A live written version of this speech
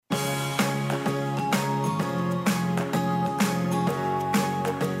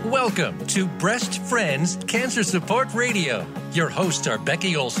Welcome to Breast Friends Cancer Support Radio. Your hosts are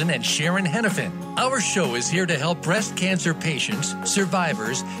Becky Olson and Sharon Hennepin. Our show is here to help breast cancer patients,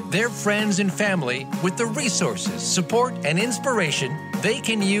 survivors, their friends and family with the resources, support, and inspiration they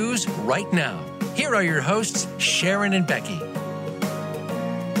can use right now. Here are your hosts, Sharon and Becky.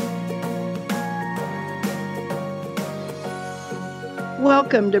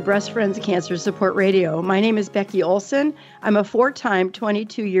 Welcome to Breast Friends Cancer Support Radio. My name is Becky Olson. I'm a four-time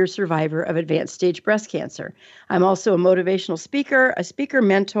 22-year survivor of advanced stage breast cancer. I'm also a motivational speaker, a speaker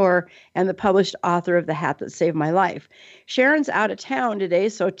mentor, and the published author of The Hat That Saved My Life. Sharon's out of town today,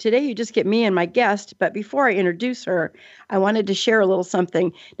 so today you just get me and my guest. But before I introduce her, I wanted to share a little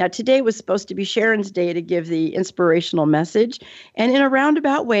something. Now, today was supposed to be Sharon's day to give the inspirational message, and in a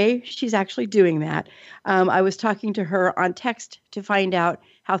roundabout way, she's actually doing that. I was talking to her on text to find out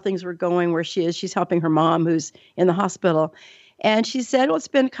how things were going, where she is. She's helping her mom who's in the hospital. And she said, well, it's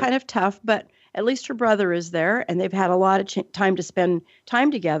been kind of tough, but at least her brother is there and they've had a lot of time to spend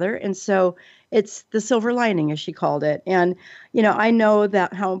time together. And so it's the silver lining, as she called it. And, I know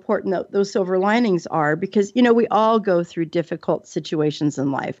that how important those silver linings are because, we all go through difficult situations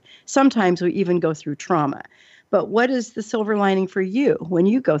in life. Sometimes we even go through trauma. But what is the silver lining for you when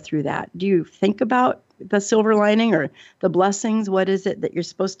you go through that? Do you think about the silver lining or the blessings? What is it that you're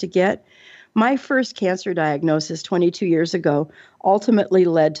supposed to get? My first cancer diagnosis 22 years ago ultimately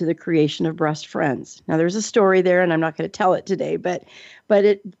led to the creation of Breast Friends. Now, there's a story there, and I'm not going to tell it today, but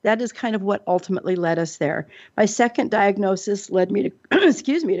that is kind of what ultimately led us there. My second diagnosis led me to,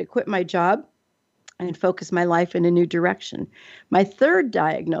 to quit my job and focus my life in a new direction. My third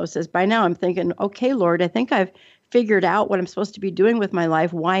diagnosis, by now I'm thinking, okay, Lord, I think I've figured out what I'm supposed to be doing with my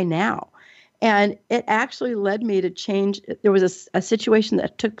life. Why now? And it actually led me to change. There was a situation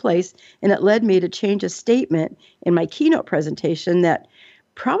that took place, and it led me to change a statement in my keynote presentation that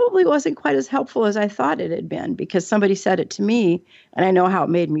probably wasn't quite as helpful as I thought it had been because somebody said it to me, and I know how it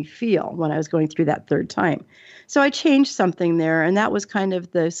made me feel when I was going through that third time. So I changed something there, and that was kind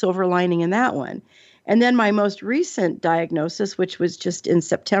of the silver lining in that one. And then my most recent diagnosis, which was just in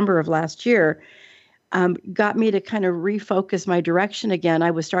September of last year, got me to kind of refocus my direction again.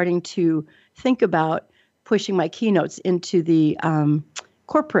 I was starting to think about pushing my keynotes into the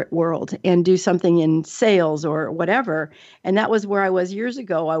corporate world and do something in sales or whatever. And that was where I was years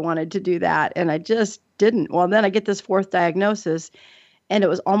ago. I wanted to do that, and I just didn't. Well, then I get this fourth diagnosis, and it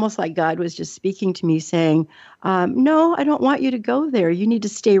was almost like God was just speaking to me saying, no, I don't want you to go there. You need to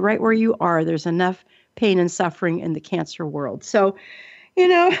stay right where you are. There's enough pain and suffering in the cancer world. So,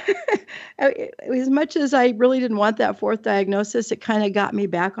 as much as I really didn't want that fourth diagnosis, it kind of got me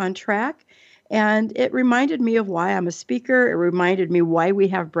back on track. And it reminded me of why I'm a speaker. It reminded me why we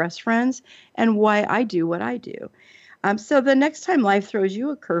have Breast Friends and why I do what I do. So the next time life throws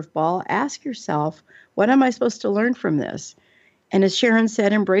you a curveball, ask yourself, what am I supposed to learn from this? And as Sharon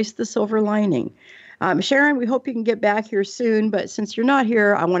said, embrace the silver lining. Sharon, we hope you can get back here soon, but since you're not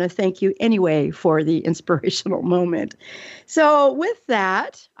here, I want to thank you anyway for the inspirational moment. So with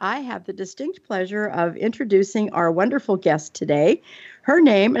that, I have the distinct pleasure of introducing our wonderful guest today. Her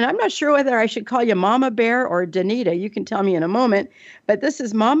name, and I'm not sure whether I should call you Mama Bear or Danita. You can tell me in a moment, but this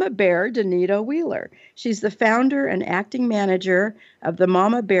is Mama Bear Danita Wheeler. She's the founder and acting manager of the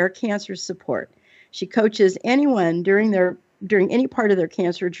Mama Bear Cancer Support. She coaches anyone during any part of their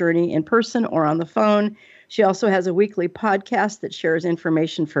cancer journey in person or on the phone. She also has a weekly podcast that shares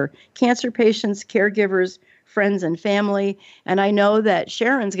information for cancer patients, caregivers, friends, and family. And I know that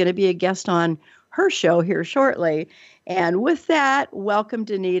Sharon's going to be a guest on her show here shortly. And with that, welcome,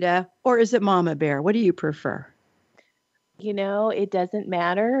 Danita, or is it Mama Bear? What do you prefer? It doesn't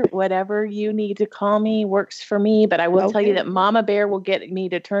matter. Whatever you need to call me works for me. But I will tell you that Mama Bear will get me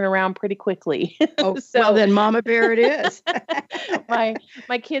to turn around pretty quickly. Oh, well, then Mama Bear it is.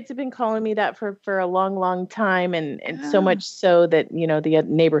 My kids have been calling me that for a long, long time. And so much so that, the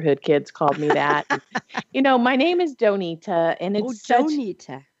neighborhood kids called me that. My name is Donita. And it's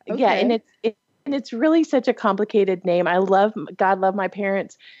Donita. Okay. Yeah, and it's really such a complicated name. God love my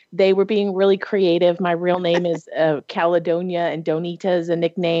parents. They were being really creative. My real name is Caledonia, and Donita is a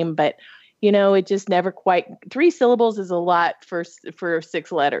nickname, but it just never quite. 3 syllables is a lot for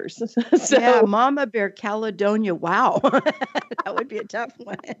 6 letters. So, yeah, Mama Bear Caledonia. Wow, that would be a tough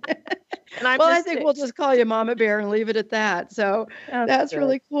one. I think we'll just call you Mama Bear and leave it at that. So that's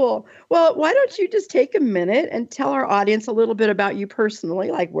really cool. Well, why don't you just take a minute and tell our audience a little bit about you personally,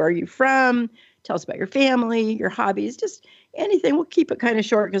 like where are you from? Tell us about your family, your hobbies, just anything. We'll keep it kind of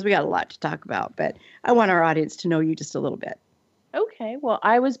short because we got a lot to talk about, but I want our audience to know you just a little bit. Okay. Well,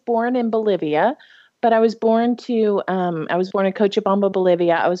 I was born in Bolivia, but I was born to, I was born in Cochabamba,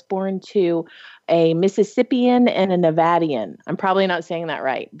 Bolivia. I was born to a Mississippian and a Nevadian. I'm probably not saying that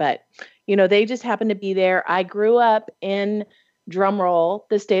right, but they just happened to be there. I grew up in, drumroll,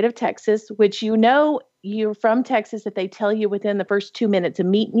 the state of Texas, which you're from Texas if they tell you within the first 2 minutes of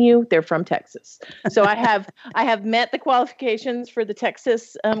meeting you, they're from Texas. So I have met the qualifications for the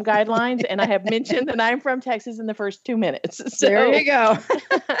Texas guidelines, and I have mentioned that I'm from Texas in the first 2 minutes. So there you go.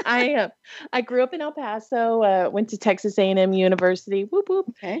 I grew up in El Paso, went to Texas A&M University, whoop whoop,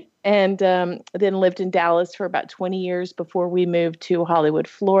 Okay. and then lived in Dallas for about 20 years before we moved to Hollywood,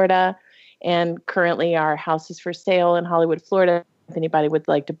 Florida. And currently our house is for sale in Hollywood, Florida, if anybody would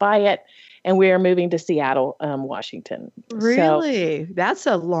like to buy it. And we are moving to Seattle, Washington. Really? That's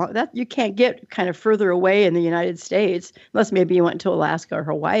that you can't get kind of further away in the United States, unless maybe you went to Alaska or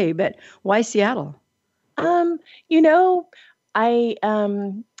Hawaii, but why Seattle? We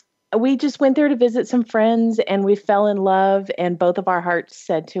just went there to visit some friends, and we fell in love, and both of our hearts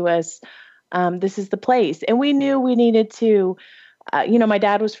said to us, this is the place. And we knew we needed to, my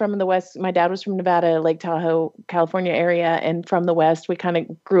dad was from the West. My dad was from Nevada, Lake Tahoe, California area. And from the West, we kind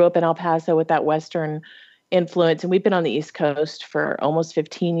of grew up in El Paso with that Western influence. And we've been on the East Coast for almost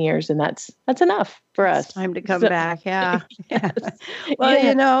 15 years. And that's enough for us. It's time to come back. Yeah. Yes.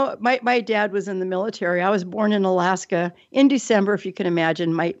 Well, my dad was in the military. I was born in Alaska in December, if you can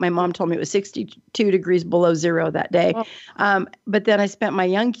imagine. My mom told me it was 62 degrees below zero that day. Oh. But then I spent my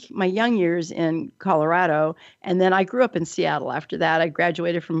young years in Colorado, and then I grew up in Seattle. After that, I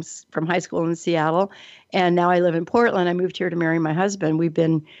graduated from high school in Seattle, and now I live in Portland. I moved here to marry my husband. We've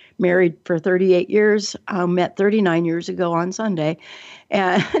been married for 38 years. Met 39 years ago on Sunday,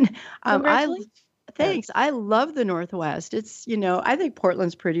 and Thanks. I love the Northwest. It's, I think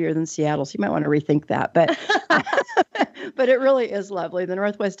Portland's prettier than Seattle, so you might want to rethink that. But but it really is lovely. The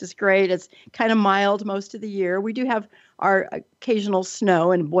Northwest is great. It's kind of mild most of the year. We do have our occasional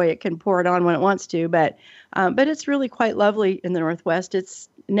snow, and boy, it can pour it on when it wants to. But it's really quite lovely in the Northwest. It's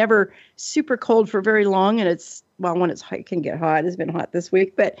never super cold for very long, and when it's hot, it can get hot. It's been hot this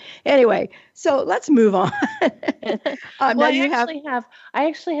week, but anyway, so let's move on. I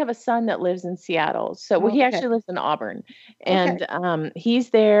actually have a son that lives in Seattle. So he actually lives in Auburn, and he's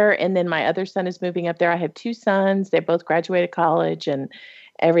there. And then my other son is moving up there. I have two sons. They both graduated college and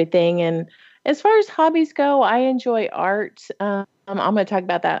everything. And as far as hobbies go, I enjoy art. I'm going to talk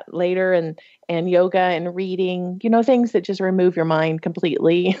about that later, and yoga and reading, things that just remove your mind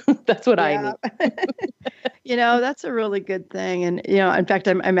completely. That's what I need. That's a really good thing. And, in fact,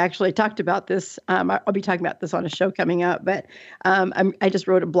 I'm actually talked about this. I'll be talking about this on a show coming up, but I just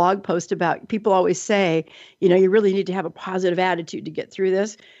wrote a blog post about, people always say, you really need to have a positive attitude to get through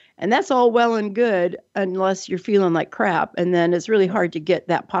this. And that's all well and good unless you're feeling like crap. And then it's really hard to get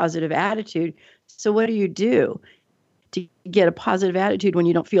that positive attitude. So what do you do to get a positive attitude when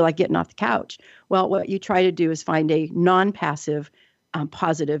you don't feel like getting off the couch? Well, what you try to do is find a non-passive,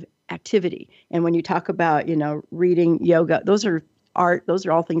 positive activity. And when you talk about, reading, yoga, those are art, those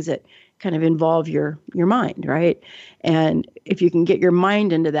are all things that kind of involve your mind, right? And if you can get your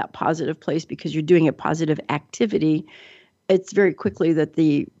mind into that positive place because you're doing a positive activity, it's very quickly that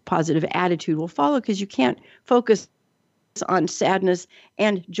the positive attitude will follow, because you can't focus on sadness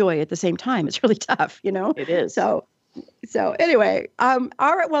and joy at the same time. It's really tough, It is. So anyway, all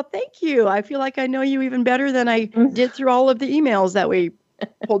right. Well, thank you. I feel like I know you even better than I did through all of the emails that we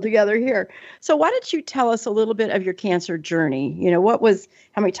pulled together here. So why don't you tell us a little bit of your cancer journey?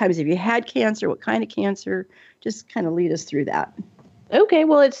 How many times have you had cancer? What kind of cancer? Just kind of lead us through that. Okay.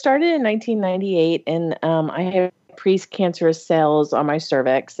 Well, it started in 1998, and I had precancerous cells on my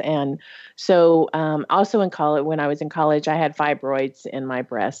cervix. And so also in college, when I was in college, I had fibroids in my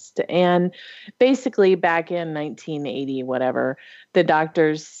breast. And basically back in 1980, whatever, the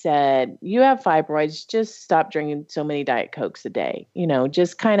doctors said, you have fibroids, just stop drinking so many Diet Cokes a day.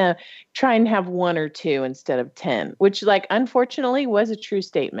 Just kind of try and have one or two instead of 10, which unfortunately was a true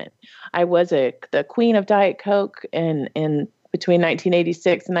statement. I was the queen of Diet Coke, and between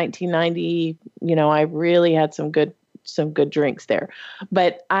 1986 and 1990, I really had some good drinks there.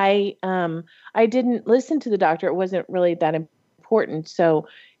 But I didn't listen to the doctor. It wasn't really that important. So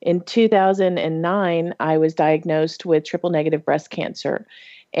in 2009, I was diagnosed with triple negative breast cancer.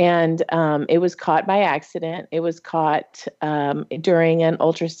 And it was caught by accident. It was caught during an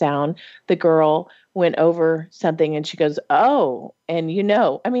ultrasound. The girl went over something and she goes, "Oh," and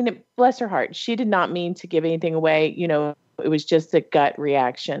bless her heart, she did not mean to give anything away. It was just a gut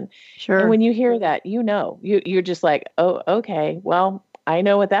reaction. Sure. And when you hear that, you're just like, oh, okay, well, I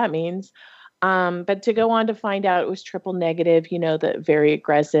know what that means. But to go on to find out it was triple negative, the very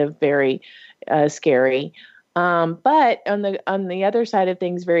aggressive, very scary. But on the other side of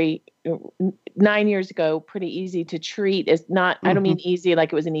things, 9 years ago, pretty easy to treat. Is not. I don't mean easy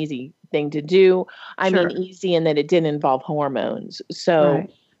like it was an easy thing to do. I mean easy in that it didn't involve hormones. So,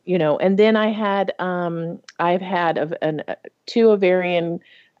 and then I've had 2 ovarian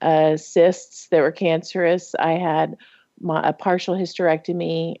cysts that were cancerous. I had a partial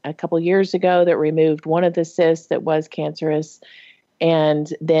hysterectomy a couple years ago that removed one of the cysts that was cancerous.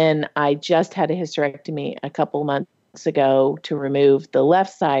 And then I just had a hysterectomy a couple months ago to remove the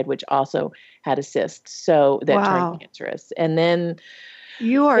left side, which also had a cyst. So that turned cancerous. And then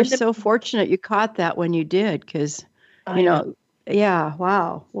you are so fortunate you caught that when you did, because, yeah,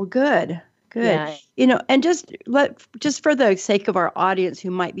 wow. Well, good. Yeah. And just for the sake of our audience who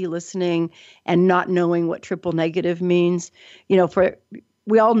might be listening and not knowing what triple negative means,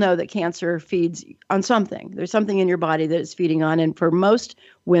 we all know that cancer feeds on something. There's something in your body that it's feeding on. And for most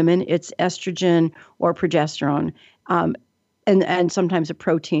women, it's estrogen or progesterone, and sometimes a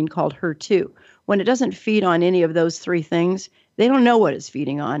protein called HER2. When it doesn't feed on any of those 3 things, they don't know what it's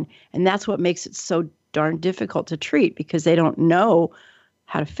feeding on. And that's what makes it so darn difficult to treat, because they don't know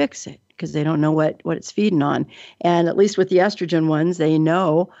how to fix it, because they don't know what it's feeding on. And at least with the estrogen ones, they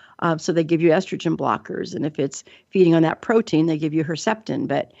know. So they give you estrogen blockers. And if it's feeding on that protein, they give you Herceptin.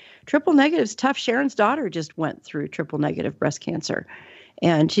 But triple negative is tough. Sharon's daughter just went through triple negative breast cancer,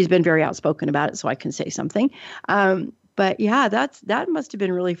 and she's been very outspoken about it, so I can say something. But yeah, that must have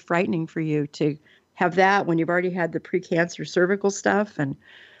been really frightening for you to have that when you've already had the precancer cervical stuff. And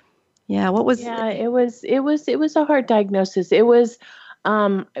yeah, what was? Yeah, it was a hard diagnosis. It was.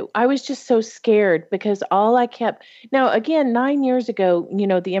 I was just so scared because now again, 9 years ago,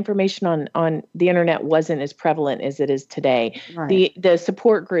 the information on the internet wasn't as prevalent as it is today. Right. The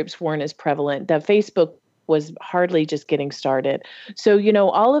support groups weren't as prevalent. The Facebook was hardly just getting started. So,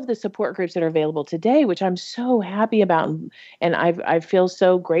 all of the support groups that are available today, which I'm so happy about, and I feel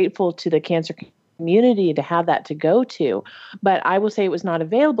so grateful to the cancer community to have that to go to, but I will say it was not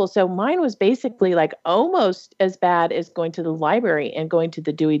available. So mine was basically like almost as bad as going to the library and going to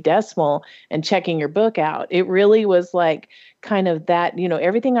the Dewey Decimal and checking your book out. It really was like kind of that,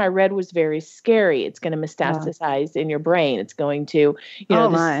 everything I read was very scary. It's going to metastasize in your brain. It's going to,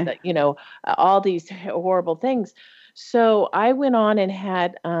 all these horrible things. So I went on and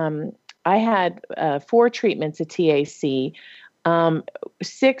had, I had 4 treatments at TAC.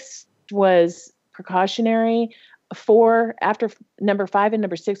 6 was precautionary. 4 after number 5 and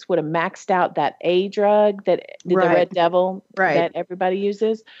number 6 would have maxed out that A drug, the Red Devil that everybody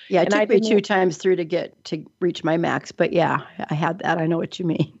uses. Yeah, it took me 2 times through to reach my max, but yeah, I had that. I know what you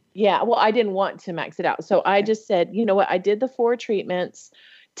mean. Yeah, well, I didn't want to max it out, so I just said, you know what? I did the 4 treatments,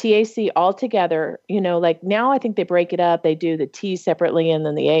 TAC all together. Like now I think they break it up. They do the T separately and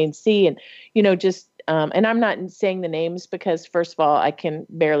then the A and C, and just. And I'm not saying the names because, first of all, I can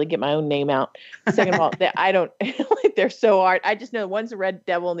barely get my own name out. Second of all, I don't like they're so hard. I just know one's the Red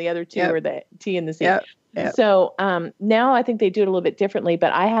Devil and the other 2 are the T and the C. Yep. So now I think they do it a little bit differently,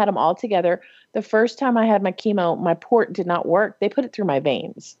 but I had them all together. The first time I had my chemo, my port did not work. They put it through my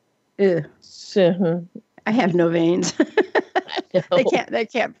veins. Ew. So, I have no veins. They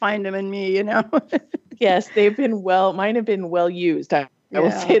can't find them in me, Yes, mine have been well used. I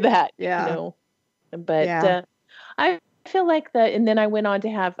will say that. Yeah. But I feel like and then I went on to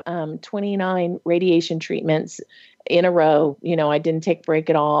have 29 radiation treatments in a row. I didn't take a break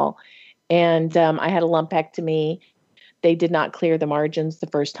at all. And I had a lumpectomy. They did not clear the margins the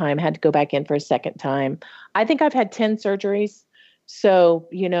first time, had to go back in for a second time. I think I've had 10 surgeries. So,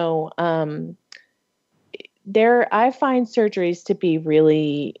 I find surgeries to be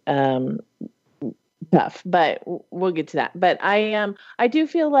really tough, but we'll get to that. But I do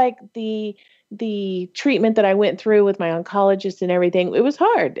feel like the treatment that I went through with my oncologist and everything, it was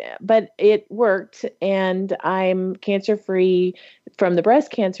hard, but it worked. And I'm cancer-free from the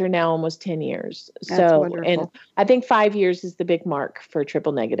breast cancer now almost 10 years. That's wonderful. And I think 5 years is the big mark for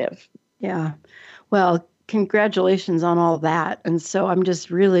triple negative. Yeah. Well, congratulations on all that. And so I'm just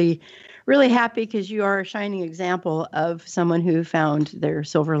really, really happy because you are a shining example of someone who found their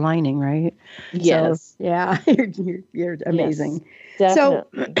silver lining, right? Yes. So, yeah, you're amazing. Yes.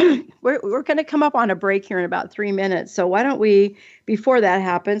 Definitely. So we're going to come up on a break here in about 3 minutes. So why don't we, before that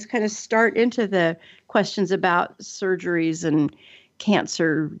happens, kind of start into the questions about surgeries and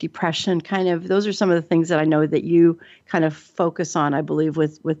cancer, depression, kind of, those are some of the things that I know that you kind of focus on, I believe,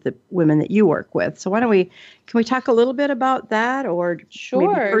 with the women that you work with. So can we talk a little bit about that, or maybe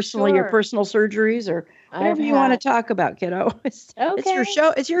personally, your personal surgeries, or Whatever you want to talk about, kiddo. It's your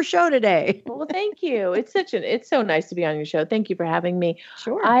show. It's your show today. Well, thank you. It's so nice to be on your show. Thank you for having me.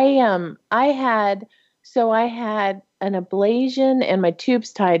 Sure. I had an ablation and my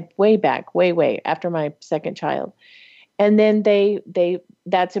tubes tied way back, way after my second child. And then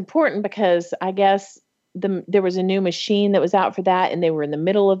that's important because I guess there was a new machine that was out for that, and they were in the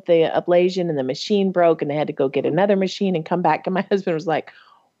middle of the ablation and the machine broke and they had to go get another machine and come back. And my husband was like,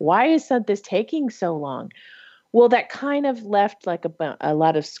 why is this taking so long? Well, that kind of left like a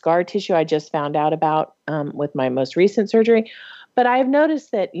lot of scar tissue I just found out about with my most recent surgery. But I've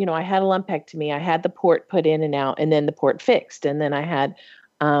noticed that, I had a lumpectomy. I had the port put in and out, and then the port fixed. And then I had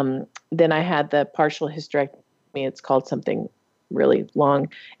the partial hysterectomy. It's called something really long.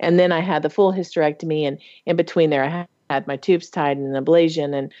 And then I had the full hysterectomy. And in between there, I had my tubes tied and an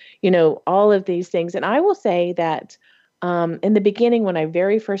ablation and, all of these things. And I will say that in the beginning, when I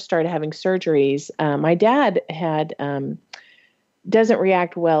very first started having surgeries, my dad doesn't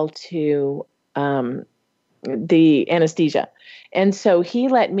react well to the anesthesia. And so he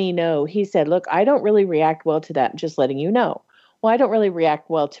let me know, he said, look, I don't really react well to that. Just letting you know. Well, I don't really react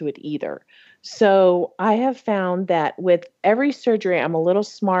well to it either. So I have found that with every surgery, I'm a little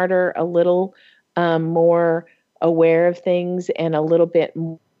smarter, a little more aware of things, and a little bit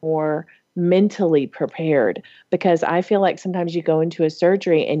more mentally prepared, because I feel like sometimes you go into a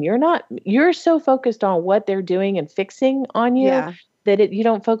surgery and you're so focused on what they're doing and fixing on you that you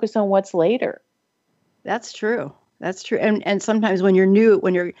don't focus on what's later. That's true. That's true. And sometimes when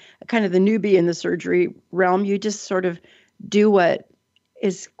you're kind of the newbie in the surgery realm, you just sort of do what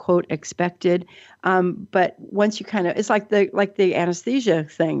is quote expected. But once you it's like the anesthesia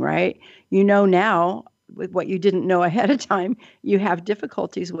thing, right? Now with what you didn't know ahead of time, you have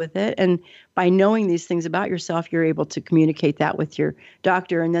difficulties with it. And by knowing these things about yourself, you're able to communicate that with your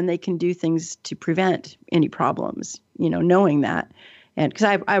doctor, and then they can do things to prevent any problems, knowing that. And because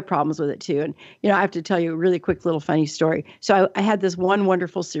I have problems with it too. And, I have to tell you a really quick little funny story. So I had this one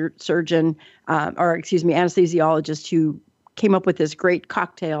wonderful surgeon, anesthesiologist who came up with this great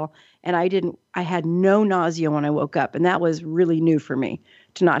cocktail, and I had no nausea when I woke up. And that was really new for me,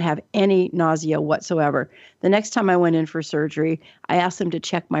 to not have any nausea whatsoever. The next time I went in for surgery, I asked them to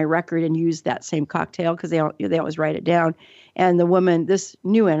check my record and use that same cocktail because they always write it down. And the woman, this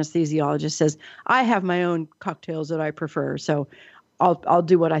new anesthesiologist, says, I have my own cocktails that I prefer. So I'll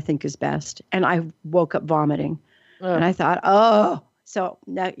do what I think is best. And I woke up vomiting. And I thought,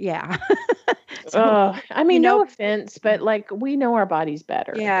 yeah. So, no offense, but we know our bodies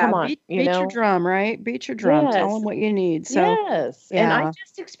better. Yeah. Come on. Beat your drum, right? Beat your drum. Yes. Tell them what you need. So, yes. Yeah. And I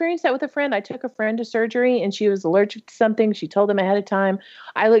just experienced that with a friend. I took a friend to surgery and she was allergic to something. She told them ahead of time.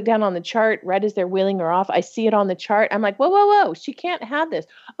 I looked down on the chart right as they're wheeling her off. I see it on the chart. I'm like, whoa. She can't have this.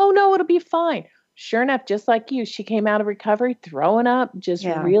 Oh, no, it'll be fine. Sure enough, just like you, she came out of recovery, throwing up, just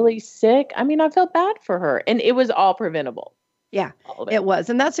really sick. I felt bad for her, and it was all preventable. Yeah, it was.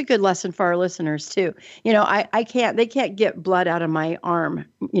 And that's a good lesson for our listeners too. They can't get blood out of my arm,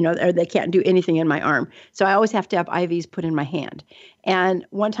 or they can't do anything in my arm. So I always have to have IVs put in my hand. And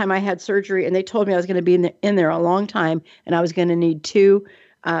one time I had surgery and they told me I was going to be in there a long time and I was going to need two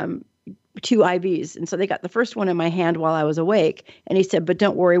IVs. And so they got the first one in my hand while I was awake. And he said, but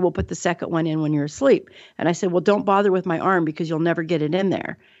don't worry, we'll put the second one in when you're asleep. And I said, well, don't bother with my arm because you'll never get it in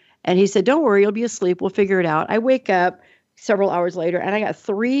there. And he said, don't worry, you'll be asleep. We'll figure it out. I wake up several hours later and I got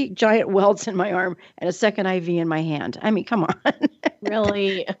 3 giant welts in my arm and a second IV in my hand. Come on.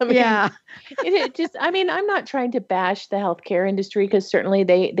 Really? Yeah. I'm not trying to bash the healthcare industry because certainly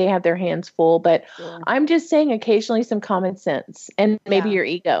they have their hands full, but I'm just saying occasionally some common sense and maybe your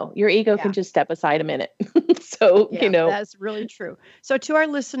ego can just step aside a minute. So, that's really true. So to our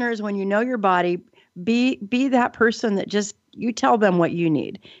listeners, when you know your body, be that person that just, you tell them what you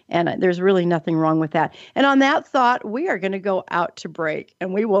need. And there's really nothing wrong with that. And on that thought, we are going to go out to break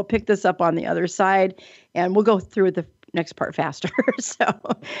and we will pick this up on the other side and we'll go through the next part faster. So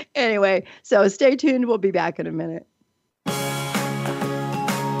anyway, stay tuned. We'll be back in a minute.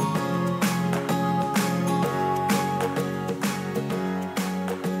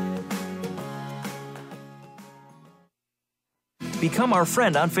 Become our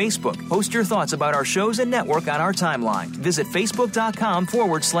friend on Facebook. Post your thoughts about our shows and network on our timeline. Visit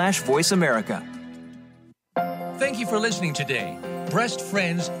facebook.com/Voice America. Thank you for listening today. Breast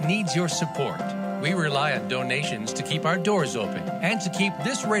Friends needs your support. We rely on donations to keep our doors open and to keep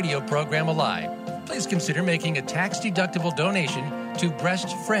this radio program alive. Please consider making a tax-deductible donation to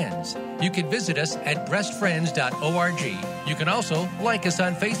Breast Friends. You can visit us at breastfriends.org. You can also like us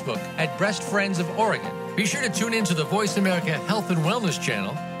on Facebook at Breast Friends of Oregon. Be sure to tune in to the Voice America Health and Wellness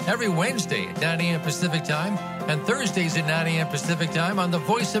channel every Wednesday at 9 a.m. Pacific Time and Thursdays at 9 a.m. Pacific Time on the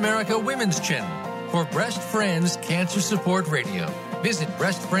Voice America Women's Channel for Breast Friends Cancer Support Radio. Visit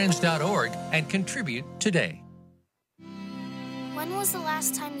breastfriends.org and contribute today. When was the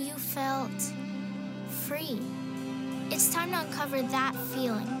last time you felt free? It's time to uncover that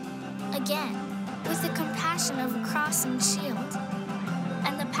feeling again with the compassion of a cross and shield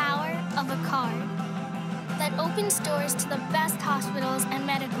and the power of a card that opens doors to the best hospitals and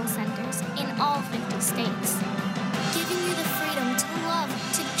medical centers in all 50 states, giving you the freedom to love,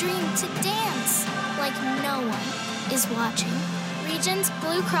 to dream, to dance like no one is watching. Regents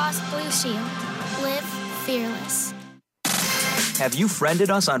Blue Cross Blue Shield. Live fearless. Have you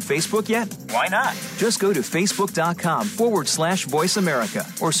friended us on Facebook yet? Why not? Just go to facebook.com/Voice America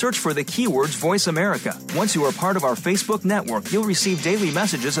or search for the keywords Voice America. Once you are part of our Facebook network, you'll receive daily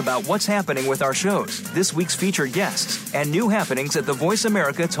messages about what's happening with our shows, this week's featured guests, and new happenings at the Voice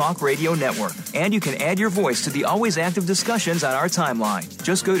America Talk Radio Network. And you can add your voice to the always active discussions on our timeline.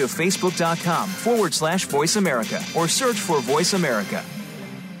 Just go to facebook.com/Voice America or search for Voice America.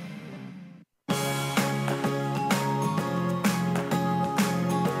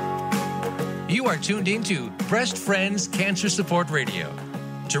 You are tuned into Breast Friends Cancer Support Radio.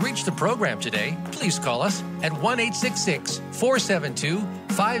 To reach the program today, please call us at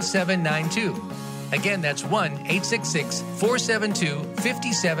 1-866-472-5792. Again, that's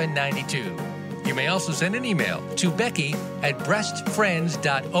 1-866-472-5792. You may also send an email to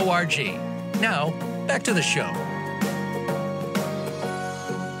becky@breastfriends.org. Now, back to the show.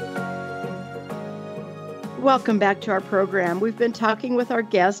 Welcome back to our program. We've been talking with our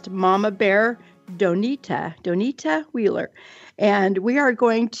guest, Mama Bear Donita Wheeler. And we are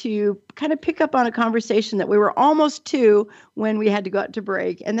going to kind of pick up on a conversation that we were almost to when we had to go out to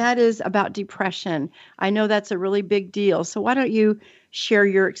break, and that is about depression. I know that's a really big deal. So why don't you share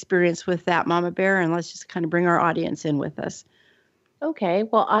your experience with that, Mama Bear, and let's just kind of bring our audience in with us. Okay.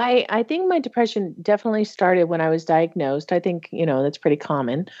 Well, I think my depression definitely started when I was diagnosed. I think, that's pretty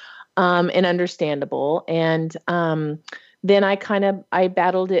common. And understandable. And then I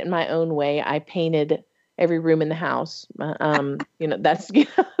battled it in my own way. I painted every room in the house. That's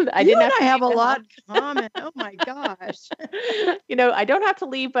I have a lot in common. Oh my gosh. I don't have to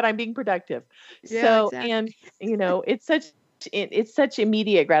leave, but I'm being productive. Yeah, so, exactly. and it's such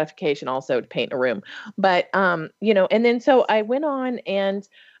immediate gratification also to paint a room. But and then so I went on and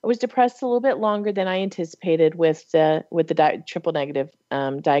I was depressed a little bit longer than I anticipated with the triple negative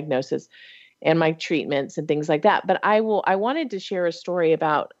diagnosis and my treatments and things like that. But I wanted to share a story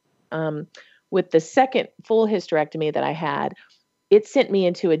about with the second full hysterectomy that I had. It sent me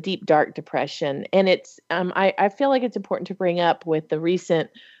into a deep, dark depression, and it's I feel like it's important to bring up with the recent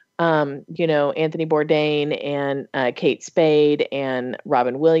Anthony Bourdain and Kate Spade and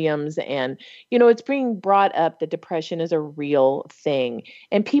Robin Williams. And, it's being brought up that depression is a real thing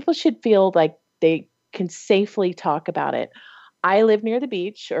and people should feel like they can safely talk about it. I live near the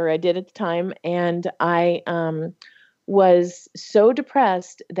beach, or I did at the time. And I was so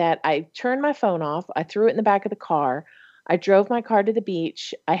depressed that I turned my phone off. I threw it in the back of the car. I drove my car to the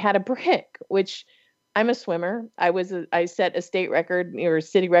beach. I had a brick, which I'm a swimmer. I set a state record or a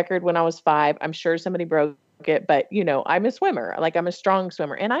city record when I was 5. I'm sure somebody broke it, but I'm a swimmer. Like, I'm a strong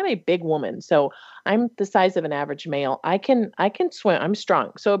swimmer, and I'm a big woman. So I'm the size of an average male. I can swim. I'm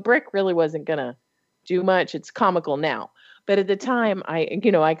strong. So a brick really wasn't going to do much. It's comical now. But at the time I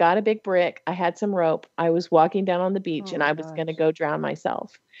got a big brick. I had some rope. I was walking down on the beach and I was going to go drown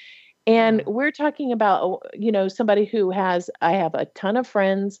myself. And we're talking about, somebody who I have a ton of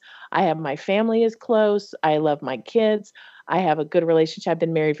friends. My family is close. I love my kids. I have a good relationship. I've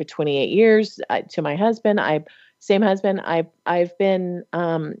been married for 28 years to my husband. Same husband. I've been,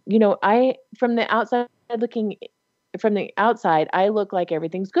 from the outside I look like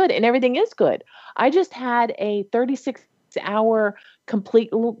everything's good, and everything is good. I just had a 36-hour complete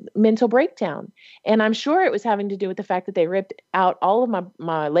mental breakdown. And I'm sure it was having to do with the fact that they ripped out all of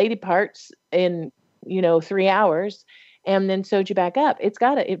my lady parts in, 3 hours and then sewed you back up. It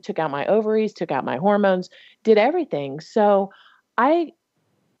took out my ovaries, took out my hormones, did everything. So I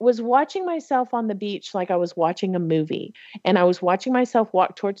was watching myself on the beach like I was watching a movie, and I was watching myself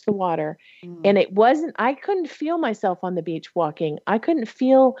walk towards the water. And I couldn't feel myself on the beach walking. I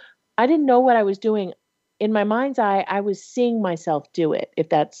didn't know what I was doing. In my mind's eye, I was seeing myself do it, if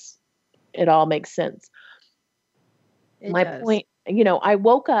it all makes sense. My point, I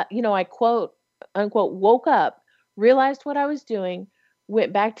woke up, I quote unquote, woke up, realized what I was doing,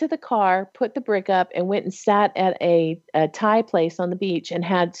 went back to the car, put the brick up, and went and sat at a Thai place on the beach and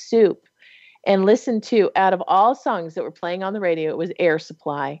had soup. and listened to, out of all songs that were playing on the radio, it was Air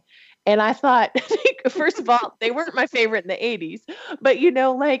Supply. And I thought, first of all, they weren't my favorite in the 80s, but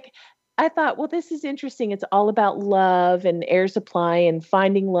like, I thought, well, this is interesting. It's all about love and Air Supply and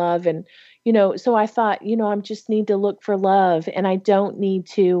finding love. And, so I thought, I just need to look for love, and I don't need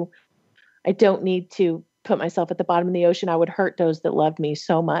to put myself at the bottom of the ocean. I would hurt those that loved me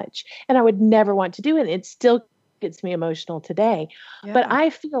so much, and I would never want to do it. It still gets me emotional today. Yeah. But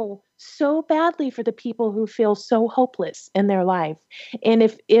I feel so badly for the people who feel so hopeless in their life. And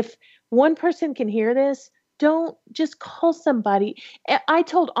if one person can hear this, don't just call somebody. I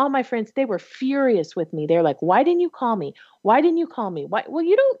told all my friends, they were furious with me. They're like, why didn't you call me? Why didn't you call me? Why? Well,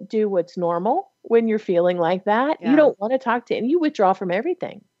 you don't do what's normal when you're feeling like that. Yeah. You don't want to talk to, and you withdraw from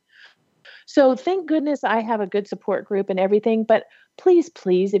everything. So thank goodness I have a good support group and everything. But please,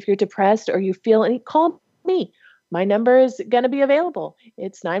 if you're depressed or you feel any, call me. My number is going to be available.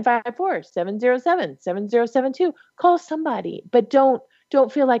 It's 954-707-7072. Call somebody, but don't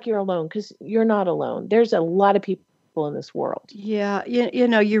feel like you're alone, because you're not alone. There's a lot of people in this world. Yeah.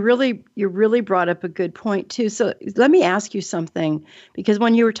 You really brought up a good point too. So let me ask you something, because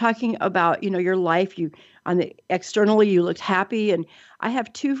when you were talking about, your life, externally, you looked happy. And I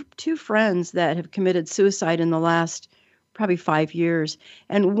have two friends that have committed suicide in the last probably 5 years.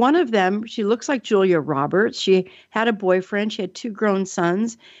 And one of them, she looks like Julia Roberts. She had a boyfriend. She had 2 grown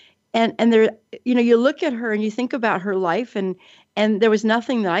sons. And there, you look at her and you think about her life, and there was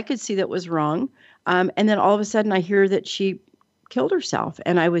nothing that I could see that was wrong. And then all of a sudden I hear that she killed herself,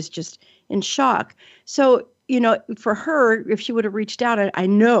 and I was just in shock. So, for her, if she would have reached out, I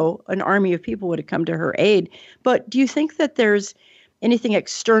know an army of people would have come to her aid. But do you think that there's anything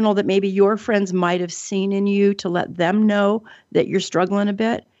external that maybe your friends might have seen in you to let them know that you're struggling a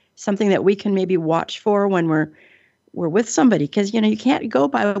bit? Something that we can maybe watch for when we're with somebody, because you can't go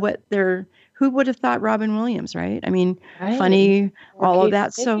by what who would have thought Robin Williams, right? I mean, right. Funny, or all Kate of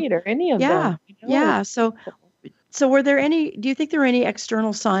that. So or any of them. Yeah. So were there any? Do you think there were any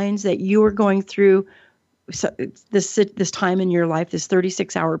external signs that you were going through this time in your life, this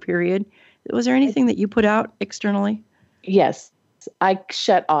 36-hour period? Was there anything that you put out externally? Yes, I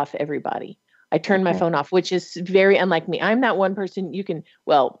shut off everybody. I turned my phone off, which is very unlike me. I'm not one person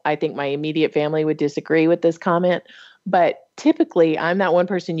I think my immediate family would disagree with this comment, but typically I'm not one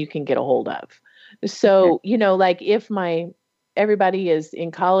person you can get a hold of. So, like if everybody is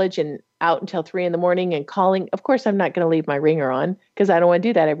in college and out until 3 a.m. and calling, of course, I'm not going to leave my ringer on, because I don't want to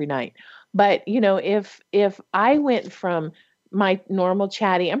do that every night. But, if I went from my normal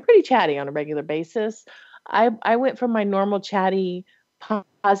chatty, I'm pretty chatty on a regular basis. I went from my normal chatty,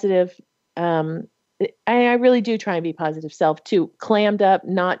 positive, I really do try and be positive self, to clammed up,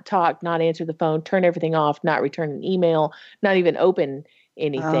 not talk, not answer the phone, turn everything off, not return an email, not even open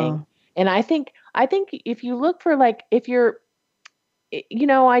anything. Oh. And I think if you look for, like, if you're,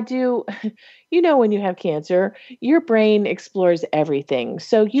 I do, when you have cancer, your brain explores everything.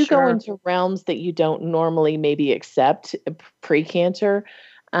 So you go into realms that you don't normally maybe accept pre-cancer.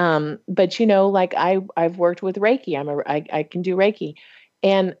 But like I've worked with Reiki. I can do Reiki.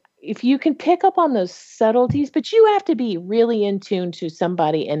 And if you can pick up on those subtleties, but you have to be really in tune to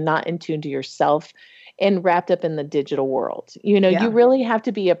somebody and not in tune to yourself and wrapped up in the digital world. You really have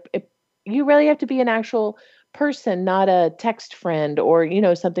to be an actual person, not a text friend or,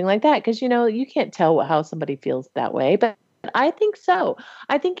 something like that. Cause you can't tell how somebody feels that way, but I think so.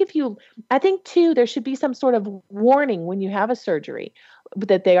 I think too, there should be some sort of warning when you have a surgery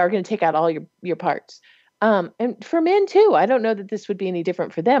that they are going to take out all your parts. And for men too, I don't know that this would be any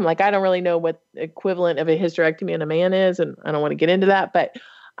different for them. Like, I don't really know what the equivalent of a hysterectomy in a man is, and I don't want to get into that, but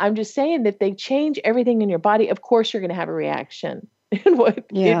I'm just saying that they change everything in your body. Of course, you're going to have a reaction.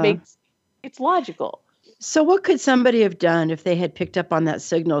 It's logical. So what could somebody have done if they had picked up on that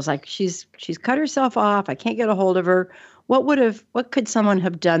signals? Like, she's cut herself off. I can't get a hold of her. What could someone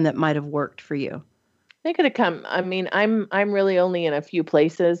have done that might have worked for you? They could have come. I mean, I'm really only in a few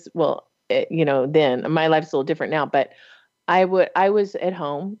places. Well, then my life's a little different now, but I was at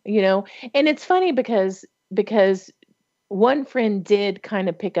home, and it's funny because one friend did kind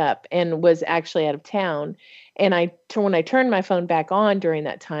of pick up and was actually out of town. And when I turned my phone back on during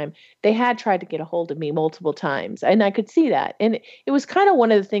that time, they had tried to get a hold of me multiple times, and I could see that. And it was kind of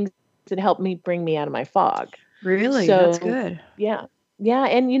one of the things that helped me bring me out of my fog. Really? So, that's good. Yeah. Yeah.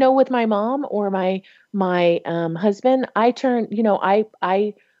 And, with my mom or my husband, I turned,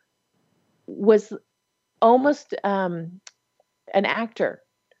 I was almost an actor.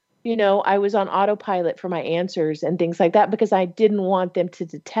 I was on autopilot for my answers and things like that, because I didn't want them to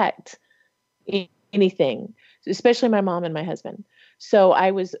detect anything, especially my mom and my husband. So I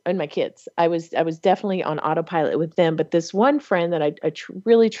was, and my kids, I was definitely on autopilot with them. But this one friend that I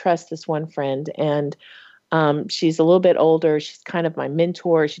really trust, this one friend, and she's a little bit older. She's kind of my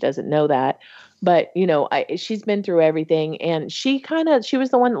mentor. She doesn't know that, but she's been through everything, and she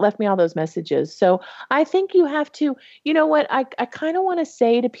was the one that left me all those messages. So I think you have to, what I kind of want to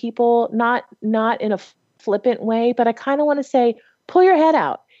say to people, not in a flippant way, but I kind of want to say, pull your head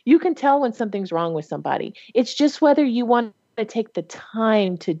out. You can tell when something's wrong with somebody. It's just whether you want to take the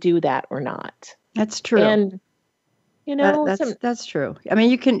time to do that or not. That's true. And that's true. I mean,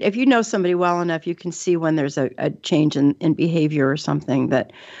 you can, if you know somebody well enough, you can see when there's a change in behavior or something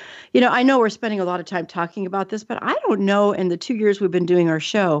that, I know we're spending a lot of time talking about this, but I don't know, in the 2 years we've been doing our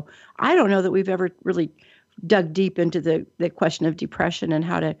show, I don't know that we've ever really dug deep into the question of depression and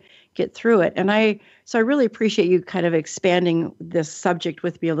how to get through it. And I really appreciate you kind of expanding this subject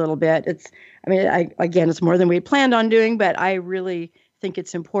with me a little bit. It's more than we planned on doing, but I really think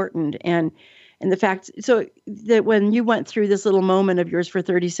it's important. And the fact, so that when you went through this little moment of yours for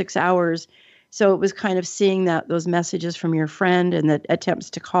 36 hours, so it was kind of seeing those messages from your friend and the attempts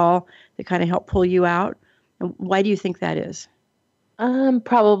to call that kind of helped pull you out. And why do you think that is?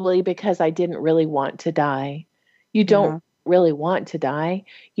 Probably because I didn't really want to die. You don't really want to die.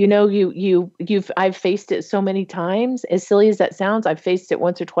 I've faced it so many times. As silly as that sounds, I've faced it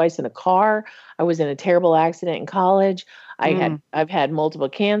once or twice in a car. I was in a terrible accident in college. I've had multiple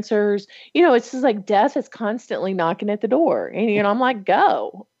cancers. It's just like death is constantly knocking at the door. And, I'm like,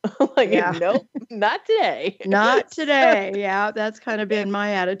 go. Nope, not today. Not today. Yeah, that's kind of been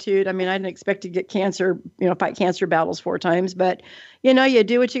my attitude. I mean, I didn't expect to get cancer, fight cancer battles 4 times, but, you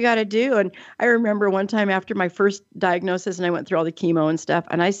do what you got to do. And I remember one time after my first diagnosis and I went through all the chemo and stuff,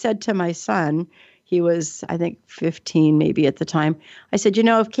 and I said to my son, he was, I think, 15 maybe at the time, I said,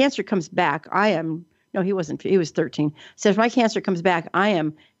 if cancer comes back, no, he wasn't, he was 13. I said, if my cancer comes back,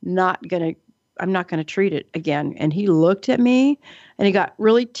 I'm not going to treat it again. And he looked at me and he got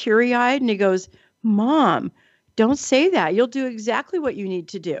really teary-eyed and he goes, Mom, don't say that. You'll do exactly what you need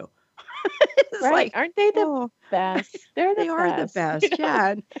to do. Right. Aren't they the best? They are the best.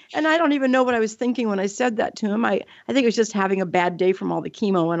 Yeah. And I don't even know what I was thinking when I said that to him. I think it was just having a bad day from all the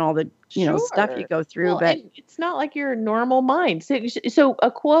chemo and all the, stuff you go through. Well, but it's not like your normal mind. So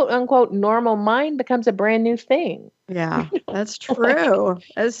a quote unquote normal mind becomes a brand new thing. Yeah, that's true.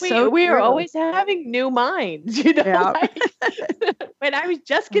 We are always having new minds, Yeah. When I was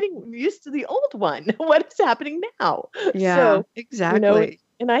just getting used to the old one. What is happening now? Yeah, so, exactly.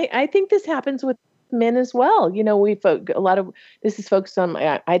 And I think this happens with men as well. This is focused on,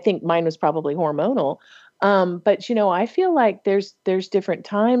 I think mine was probably hormonal. But I feel like there's different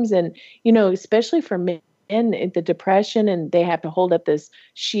times and, especially for men, the depression, and they have to hold up this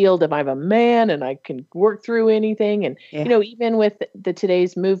shield of I'm a man and I can work through anything. And, even with the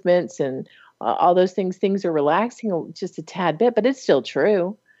today's movements and all those things are relaxing just a tad bit, but it's still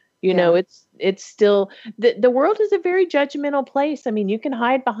true. It's still, the world is a very judgmental place. I mean, you can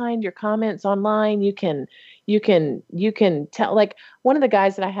hide behind your comments online. You can tell, like one of the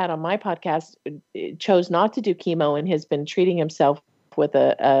guys that I had on my podcast chose not to do chemo and has been treating himself with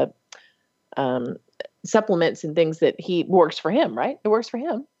supplements and things that he works for him, right? It works for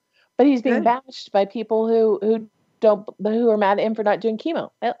him, but he's being bashed by people who are mad at him for not doing chemo.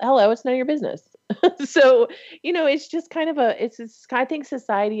 Hello, it's none of your business. So, it's just kind of I think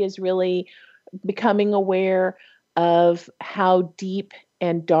society is really becoming aware of how deep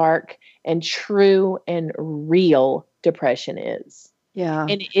and dark and true and real depression is. Yeah.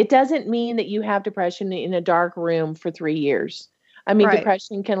 And it doesn't mean that you have depression in a dark room for 3 years. I mean,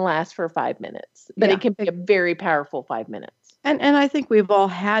 depression can last for 5 minutes, but it can be a very powerful 5 minutes. And I think we've all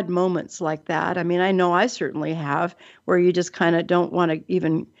had moments like that. I mean, I know I certainly have, where you just kind of don't want to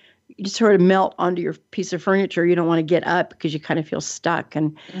even, you just sort of melt onto your piece of furniture. You don't want to get up because you kind of feel stuck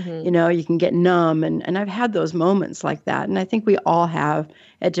and, you can get numb. And I've had those moments like that. And I think we all have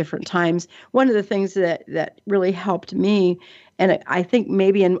at different times. One of the things that really helped me, and I think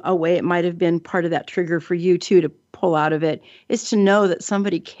maybe in a way it might have been part of that trigger for you too, to pull out of it, is to know that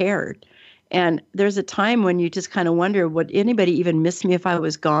somebody cared. And there's a time when you just kind of wonder, would anybody even miss me if I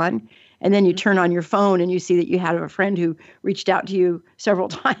was gone? And then you turn on your phone and you see that you had a friend who reached out to you several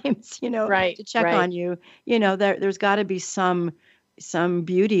times, to check on you. There's got to be some some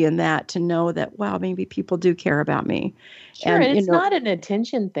beauty in that, to know that, wow, maybe people do care about me. Sure, and it's not an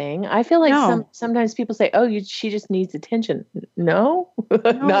attention thing. I feel like sometimes people say, "Oh, she just needs attention." No,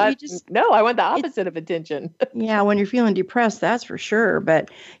 I want the opposite of attention. Yeah, when you're feeling depressed, that's for sure. But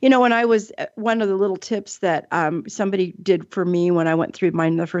when I was, one of the little tips that somebody did for me when I went through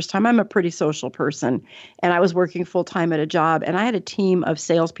mine the first time, I'm a pretty social person, and I was working full time at a job, and I had a team of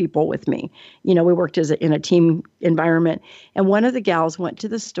salespeople with me. We worked in a team environment, and one of the gals went to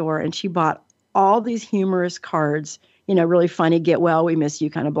the store and she bought all these humorous cards. Really funny, get well, we miss you,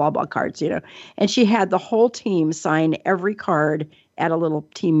 kind of blah, blah cards, And she had the whole team sign every card at a little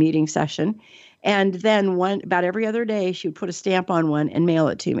team meeting session. And then about every other day, she would put a stamp on one and mail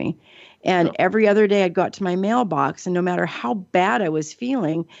it to me. And every other day I'd go out to my mailbox, and no matter how bad I was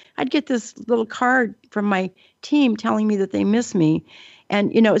feeling, I'd get this little card from my team telling me that they miss me.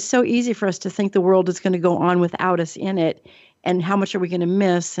 And, it's so easy for us to think the world is going to go on without us in it. And how much are we going to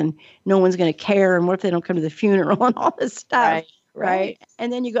miss? And no one's going to care. And what if they don't come to the funeral and all this stuff? Right.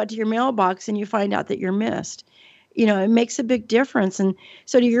 And then you go to your mailbox and you find out that you're missed. It makes a big difference. And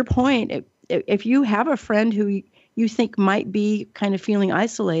so to your point, if you have a friend who you think might be kind of feeling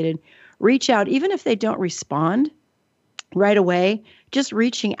isolated, reach out. Even if they don't respond right away, just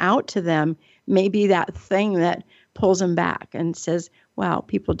reaching out to them may be that thing that pulls them back and says, wow,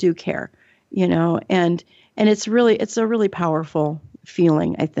 people do care, and it's a really powerful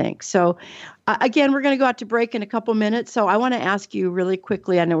feeling, I think. So again, we're going to go out to break in a couple minutes. So I want to ask you really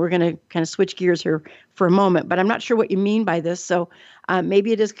quickly, I know we're going to kind of switch gears here for a moment, but I'm not sure what you mean by this. So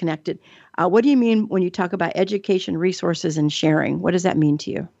maybe it is connected. What do you mean when you talk about education, resources, and sharing? What does that mean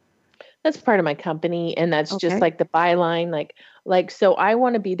to you? That's part of my company. And that's just like the byline, so I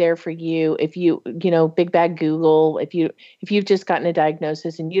want to be there for you. If you, big bad Google, if you've just gotten a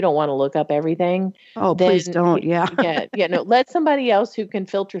diagnosis and you don't want to look up everything. Oh, then, please don't. Yeah. No, let somebody else who can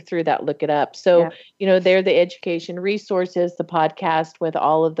filter through that, look it up. So, they're the education resources, the podcast with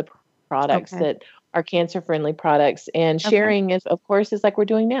all of the products that are cancer friendly products, and sharing is, of course, is like we're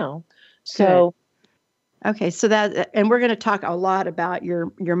doing now. So. Okay, so and we're going to talk a lot about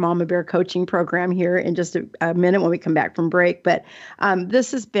your Mama Bear coaching program here in just a minute when we come back from break. But this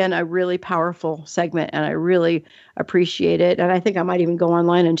has been a really powerful segment, and I really appreciate it. And I think I might even go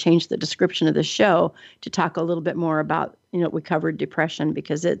online and change the description of the show to talk a little bit more about, we covered depression,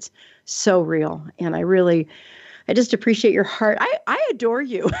 because it's so real. And I just appreciate your heart. I adore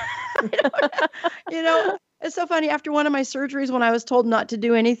you. It's so funny. After one of my surgeries, when I was told not to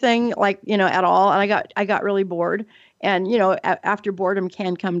do anything at all, and I got really bored, and after boredom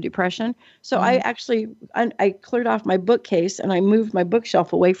can come depression. So I cleared off my bookcase and I moved my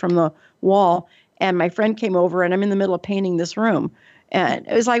bookshelf away from the wall, and my friend came over, and I'm in the middle of painting this room, and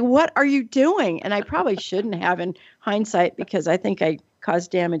it was like, what are you doing? And I probably shouldn't have in hindsight, because I think I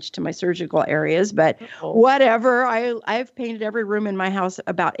caused damage to my surgical areas, but whatever. I've painted every room in my house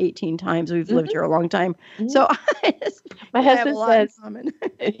about 18 times. We've lived here a long time. So my husband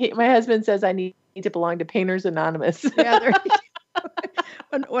says I need to belong to Painters Anonymous.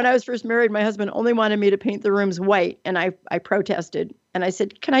 When I was first married, my husband only wanted me to paint the rooms white, and I protested, and I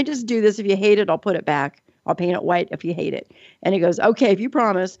said, can I just do this? If you hate it, I'll put it back. I'll paint it white if you hate it. And he goes, okay, if you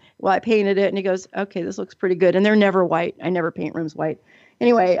promise. Well, I painted it, and he goes, okay, this looks pretty good. And they're never white. I never paint rooms white.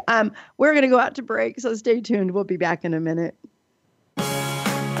 Anyway, we're going to go out to break, so stay tuned. We'll be back in a minute.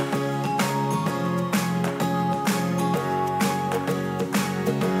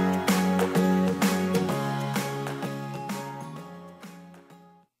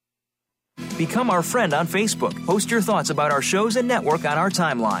 Become our friend on Facebook. Post your thoughts about our shows and network on our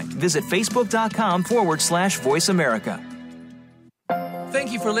timeline. Visit Facebook.com/Voice America.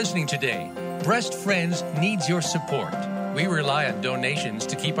 Thank you for listening today. Breast Friends needs your support. We rely on donations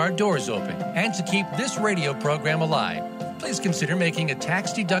to keep our doors open and to keep this radio program alive. Please consider making a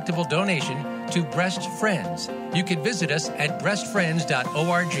tax-deductible donation to Breast Friends. You can visit us at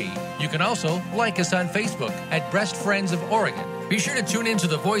breastfriends.org. You can also like us on Facebook at Breast Friends of Oregon. Be sure to tune in to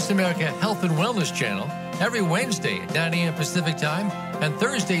the Voice America Health and Wellness channel every Wednesday at 9 a.m. Pacific Time and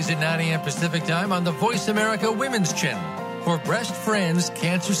Thursdays at 9 a.m. Pacific Time on the Voice America Women's channel for Breast Friends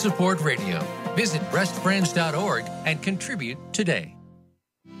Cancer Support Radio. Visit breastfriends.org and contribute today.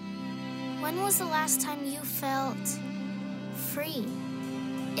 When was the last time you felt free?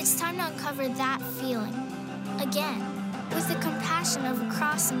 It's time to uncover that feeling again with the compassion of a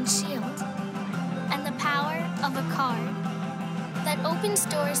crossing shield and the power of a card that opens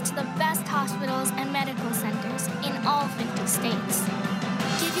doors to the best hospitals and medical centers in all 50 states,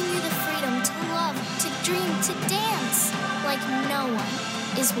 giving you the freedom to love, to dream, to dance like no one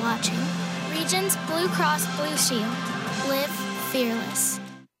is watching. Regions Blue Cross Blue Shield. Live fearless.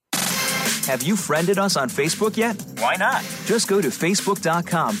 Have you friended us on Facebook yet? Why not? Just go to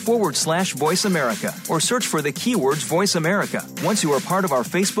facebook.com/Voice America or search for the keywords Voice America. Once you are part of our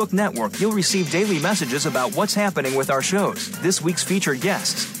Facebook network, you'll receive daily messages about what's happening with our shows, this week's featured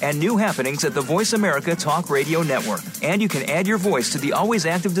guests, and new happenings at the Voice America Talk Radio Network. And you can add your voice to the always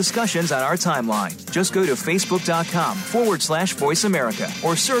active discussions on our timeline. Just go to facebook.com/Voice America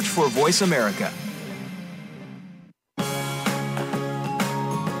or search for Voice America.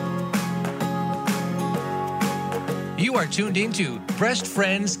 You are tuned into Breast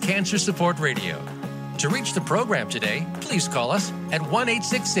Friends Cancer Support Radio. To reach the program today, please call us at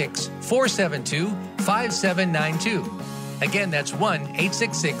 1-866-472-5792. Again, that's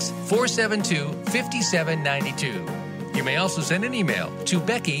 1-866-472-5792. You may also send an email to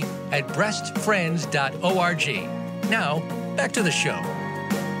becky@breastfriends.org. Now, back to the show.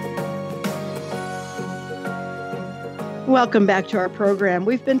 Welcome back to our program.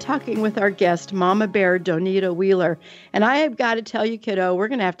 We've been talking with our guest, Mama Bear Donita Wheeler. And I have got to tell you, kiddo, we're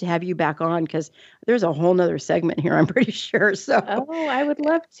going to have you back on because there's a whole nother segment here, I'm pretty sure. So, I would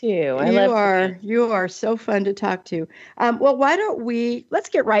love to. You are so fun to talk to. Well, why don't let's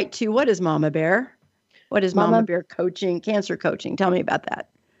get right to what is Mama Bear? What is Mama Bear coaching, cancer coaching? Tell me about that.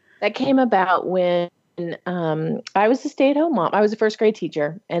 That came about when I was a stay-at-home mom. I was a first grade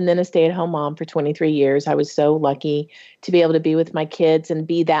teacher and then a stay-at-home mom for 23 years. I was so lucky to be able to be with my kids and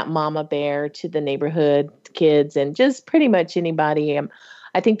be that mama bear to the neighborhood kids and just pretty much anybody.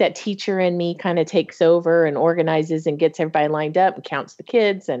 I think that teacher in me kind of takes over and organizes and gets everybody lined up and counts the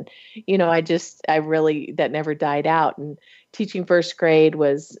kids. And, that never died out. And teaching first grade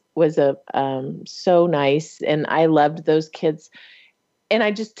was so nice. And I loved those kids. And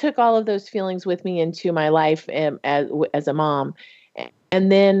I just took all of those feelings with me into my life as a mom.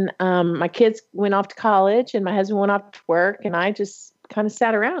 And then my kids went off to college and my husband went off to work. And I just kind of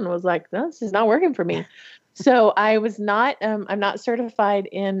sat around and was like, no, this is not working for me. So I was not, I'm not certified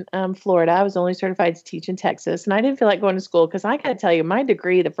in Florida. I was only certified to teach in Texas. And I didn't feel like going to school because I got to tell you, my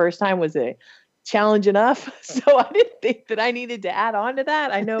degree the first time was a challenge enough. So I didn't think that I needed to add on to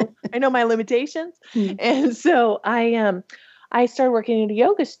that. I know my limitations. And so I started working in a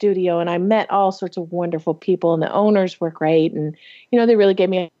yoga studio and I met all sorts of wonderful people and the owners were great. And, they really gave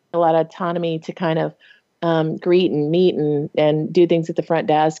me a lot of autonomy to kind of greet and meet and do things at the front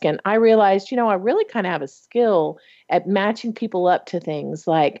desk. And I realized, I really kind of have a skill at matching people up to things.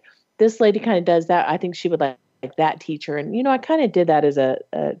 Like this lady kind of does that. I think she would like that teacher. And, I kind of did that as a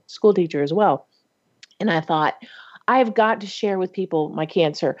school teacher as well. And I thought, I've got to share with people my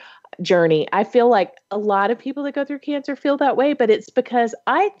cancer journey. I feel like a lot of people that go through cancer feel that way, but it's because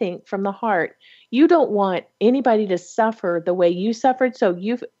I think from the heart, you don't want anybody to suffer the way you suffered. So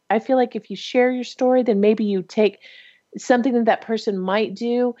I feel like if you share your story, then maybe you take something that person might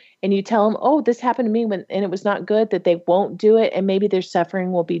do and you tell them, oh, this happened to me and it was not good, that they won't do it. And maybe their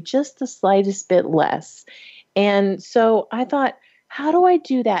suffering will be just the slightest bit less. And so I thought, how do I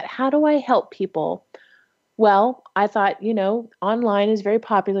do that? How do I help people? Well, I thought, online is very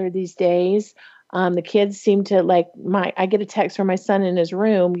popular these days. The kids seem to I get a text from my son in his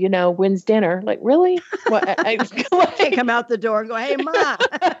room, when's dinner? Like, really? What? I take him out the door and go, hey, Ma.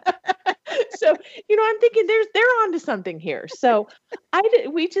 So, I'm thinking they're onto something here. So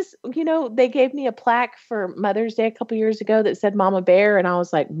they gave me a plaque for Mother's Day a couple years ago that said Mama Bear. And I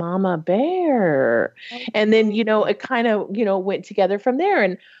was like, Mama Bear. And then, it kind of, went together from there.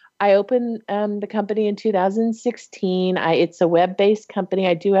 And I opened the company in 2016. It's a web-based company.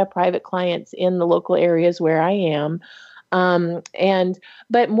 I do have private clients in the local areas where I am.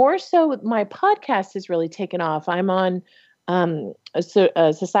 But more so, my podcast has really taken off. I'm on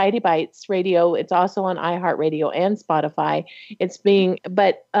Society Bites Radio. It's also on iHeartRadio and Spotify.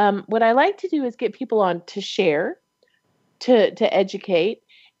 But what I like to do is get people on to share, to educate,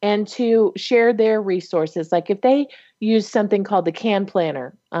 and to share their resources. Like if they use something called the Can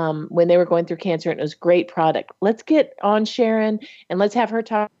Planner when they were going through cancer, and it was a great product. Let's get on Sharon and let's have her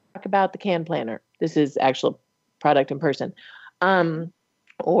talk about the Can Planner. This is actual product in person.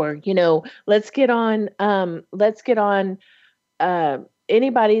 Or, let's get on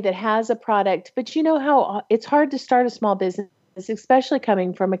anybody that has a product, but how it's hard to start a small business, especially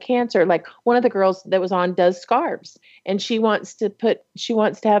coming from a cancer. Like one of the girls that was on does scarves, and she wants to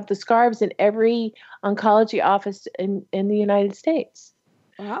have the scarves in every oncology office in the United States.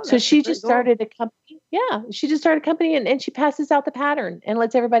 Wow, so she just started a company. Yeah, she just started a company and she passes out the pattern and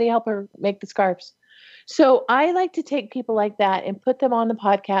lets everybody help her make the scarves. So I like to take people like that and put them on the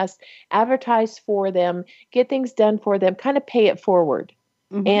podcast, advertise for them, get things done for them, kind of pay it forward.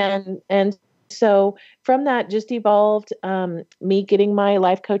 Mm-hmm. And so from that just evolved me getting my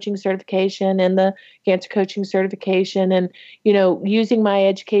life coaching certification and the cancer coaching certification, and, using my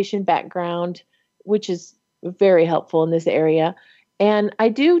education background, which is very helpful in this area. And I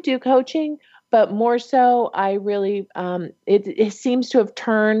do coaching, but more so I really, it seems to have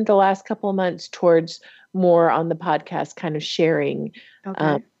turned the last couple of months towards more on the podcast kind of sharing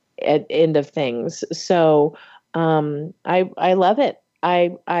at end of things. So I love it.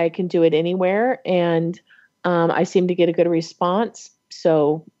 I can do it anywhere, and I seem to get a good response.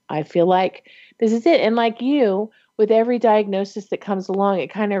 So I feel like this is it. And like you, with every diagnosis that comes along,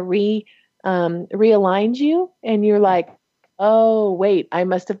 it kind of realigns you, and you're like, oh, wait, I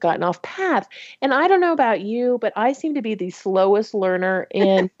must have gotten off path. And I don't know about you, but I seem to be the slowest learner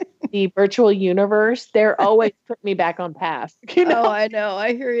in the virtual universe. They're always putting me back on path. Oh, I know.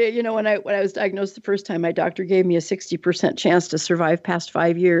 I hear you. When I was diagnosed the first time, my doctor gave me a 60% chance to survive past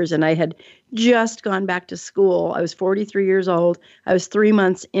 5 years. And I had just gone back to school. I was 43 years old. I was 3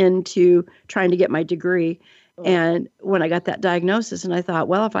 months into trying to get my degree. Oh. And when I got that diagnosis, and I thought,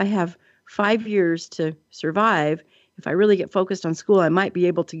 well, if I have 5 years to survive, if I really get focused on school, I might be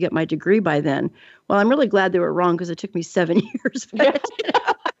able to get my degree by then. Well, I'm really glad they were wrong, because it took me 7 years. But,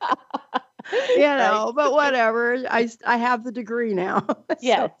 but whatever. I have the degree now.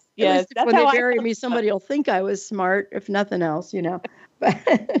 Yes, yes. That's when they bury me, somebody will think I was smart, if nothing else, But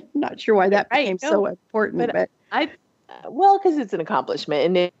not sure why that became so important. But well, because it's an accomplishment,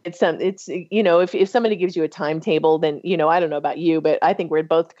 and it's if somebody gives you a timetable, then I don't know about you, but I think we're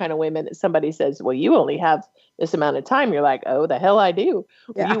both kind of women. If somebody says, well, you only have this amount of time, you're like, oh, the hell I do.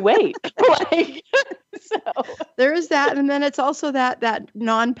 Yeah. You wait. So there is that, and then it's also that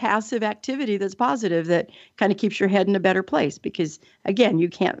non-passive activity that's positive, that kind of keeps your head in a better place, because again, you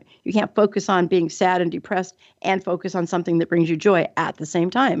can't focus on being sad and depressed and focus on something that brings you joy at the same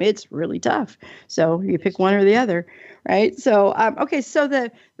time. It's really tough. So you pick one or the other, right? So okay, so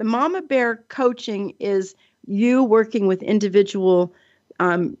the Mama Bear coaching is you working with individual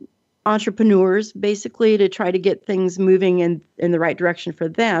entrepreneurs, basically, to try to get things moving in the right direction for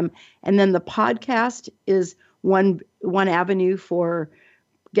them. And then the podcast is one avenue for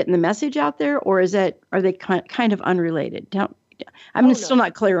getting the message out there, or are they kind of unrelated? I'm still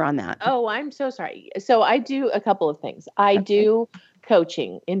not clear on that. Oh, I'm so sorry. So I do a couple of things. I do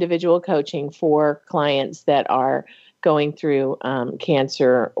coaching, individual coaching for clients that are going through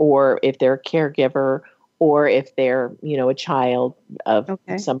cancer, or if they're a caregiver, or if they're, a child of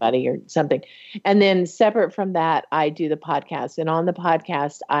somebody or something. And then separate from that, I do the podcast. And on the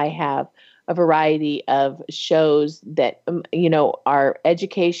podcast, I have a variety of shows that, are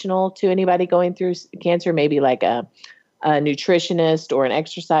educational to anybody going through cancer, maybe like a nutritionist or an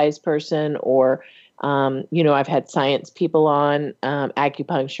exercise person, or, I've had science people on,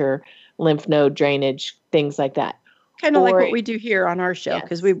 acupuncture, lymph node drainage, things like that. Kind of like what we do here on our show,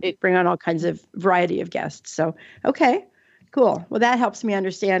 because we bring on all kinds of variety of guests. So, okay, cool. Well, that helps me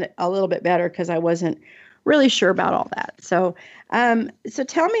understand it a little bit better, because I wasn't really sure about all that. So, so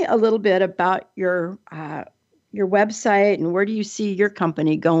tell me a little bit about your website, and where do you see your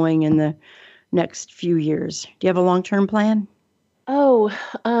company going in the next few years? Do you have a long-term plan? Oh,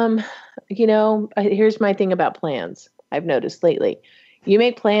 here's my thing about plans. I've noticed lately. You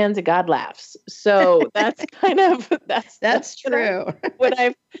make plans and God laughs. So that's that's true.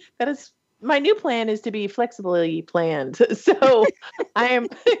 That is my new plan, is to be flexibly planned. So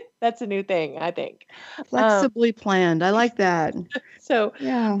that's a new thing, I think. Flexibly planned. I like that. So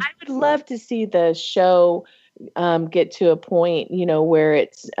yeah, I would love to see the show get to a point, where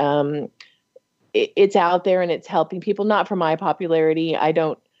it's out there and it's helping people, not for my popularity. I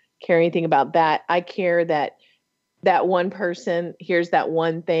don't care anything about that. I care that one person hears that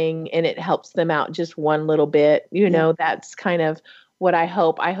one thing and it helps them out just one little bit. That's kind of what I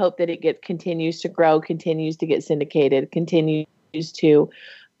hope. I hope that it continues to grow, continues to get syndicated, continues to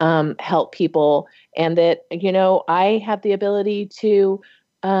help people, and that, I have the ability to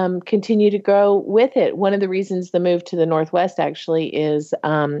continue to grow with it. One of the reasons the move to the Northwest actually is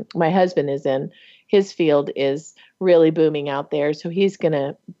my husband is in his field is really booming out there. So he's going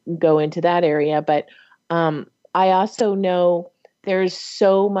to go into that area. But I also know there's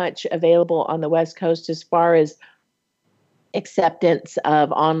so much available on the West Coast as far as acceptance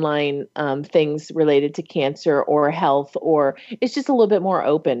of online things related to cancer or health, or it's just a little bit more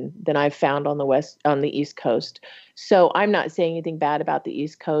open than I've found on the East Coast. So I'm not saying anything bad about the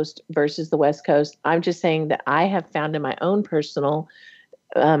East Coast versus the West Coast. I'm just saying that I have found in my own personal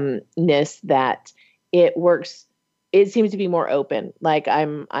ness that it works it seems to be more open. Like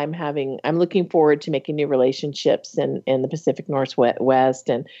I'm looking forward to making new relationships in the Pacific Northwest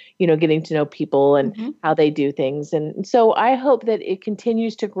and, getting to know people and how they do things. And so I hope that it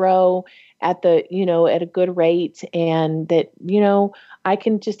continues to grow at at a good rate, and that, I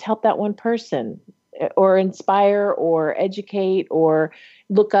can just help that one person or inspire or educate or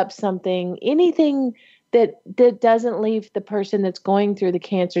look up something, anything that doesn't leave the person that's going through the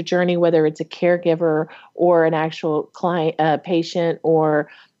cancer journey, whether it's a caregiver or an actual client, patient, or,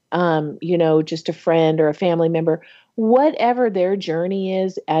 just a friend or a family member, whatever their journey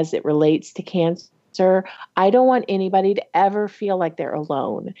is as it relates to cancer. I don't want anybody to ever feel like they're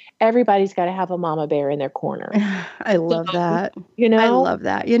alone. Everybody's got to have a mama bear in their corner. I love that. I love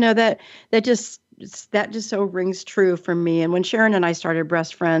that. That just so rings true for me. And when Sharon and I started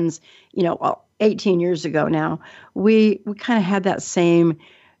Breast Friends, 18 years ago now, we kind of had that same,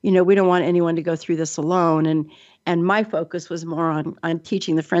 we don't want anyone to go through this alone. And my focus was more on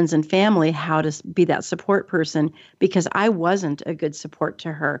teaching the friends and family how to be that support person, because I wasn't a good support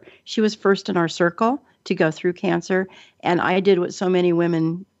to her. She was first in our circle to go through cancer. And I did what so many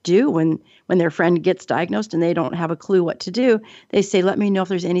women do when their friend gets diagnosed and they don't have a clue what to do. They say, let me know if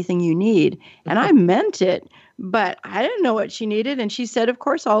there's anything you need. And I meant it, but I didn't know what she needed. And she said, of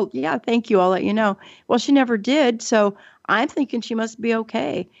course, thank you. I'll let you know. Well, she never did. So I'm thinking she must be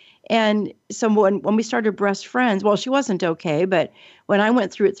okay. And so when we started Breast Friends, well, she wasn't okay, but when I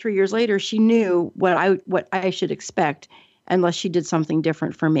went through it 3 years later, she knew what I should expect unless she did something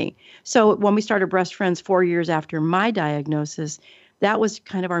different for me. So when we started Breast Friends 4 years after my diagnosis, that was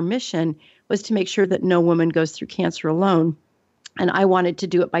kind of our mission, was to make sure that no woman goes through cancer alone. And I wanted to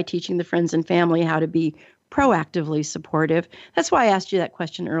do it by teaching the friends and family how to be proactively supportive. That's why I asked you that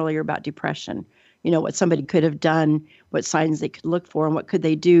question earlier about depression. What somebody could have done, what signs they could look for, and what could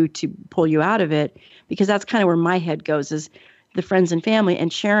they do to pull you out of it, because that's kind of where my head goes, is the friends and family.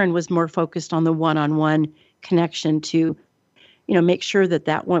 And Sharon was more focused on the one-on-one connection to, make sure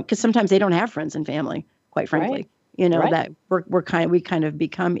that one, because sometimes they don't have friends and family, quite frankly. Right. That we kind of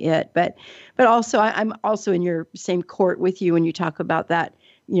become it. But also I'm also in your same court with you when you talk about that,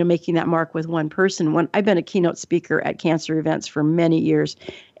 making that mark with one person. When I've been a keynote speaker at cancer events for many years,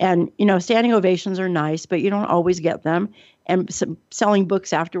 and, standing ovations are nice, but you don't always get them. And selling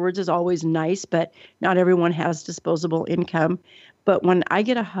books afterwards is always nice, but not everyone has disposable income. But when I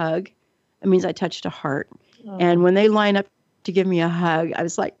get a hug, it means I touched a heart. Oh. And when they line up to give me a hug, I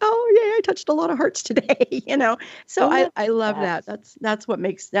was like, oh yeah, I touched a lot of hearts today, So I love that. That's what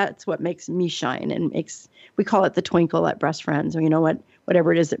makes me shine, and we call it the twinkle at Breast Friends, or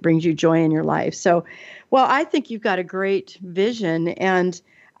whatever it is that brings you joy in your life. So, well, I think you've got a great vision, and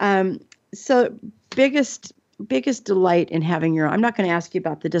so biggest delight in having your own. I'm not going to ask you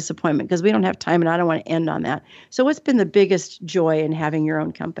about the disappointment because we don't have time, and I don't want to end on that. So, what's been the biggest joy in having your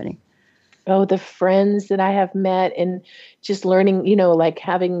own company? Oh, the friends that I have met, and just learning, like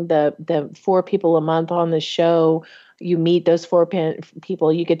having the 4 people a month on the show. You meet those 4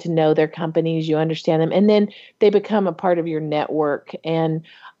 people, you get to know their companies, you understand them, and then they become a part of your network. And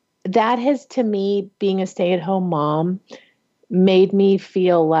that has, to me, being a stay-at-home mom, made me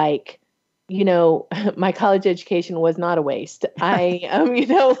feel like, my college education was not a waste. I,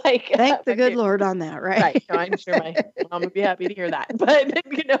 thank the good Lord on that, right? Right. No, I'm sure my mom would be happy to hear that. But,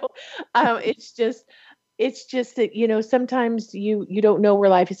 it's just that, sometimes you don't know where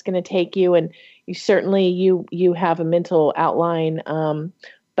life is going to take you. And you certainly, you have a mental outline.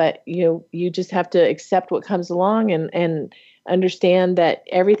 But you just have to accept what comes along and understand that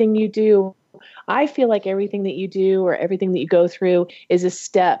everything you do, I feel like everything that you do or everything that you go through is a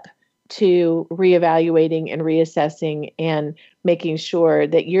step to reevaluating and reassessing and making sure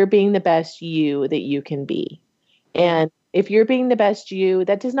that you're being the best you that you can be. And if you're being the best you,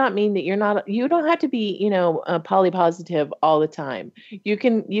 that does not mean that you don't have to be, polypositive all the time. You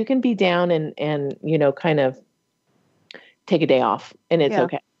can be down and kind of take a day off, and it's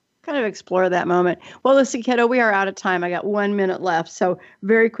okay. Kind of explore that moment. Well, listen, kiddo, we are out of time. I got 1 minute left. So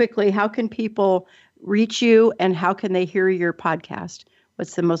very quickly, how can people reach you, and how can they hear your podcast?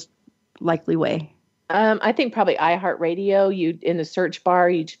 What's the most likely way? I think probably iHeartRadio. You, in the search bar,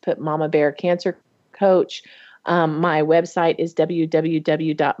 you just put Mama Bear Cancer Coach. My website is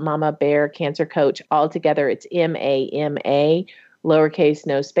www.mamabearcancercoach. Altogether, it's MAMA, lowercase,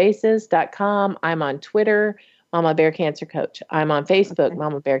 no spaces.com. I'm on Twitter, Mama Bear Cancer Coach. I'm on Facebook, okay.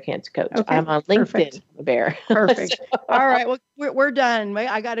 Mama Bear Cancer Coach. Okay. I'm on LinkedIn, Perfect. Mama Bear. Perfect. So, all right. Well, we're done.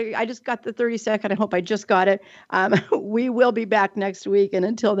 I just got the 30-second. I hope I just got it. We will be back next week. And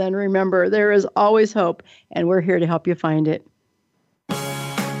until then, remember, there is always hope, and we're here to help you find it.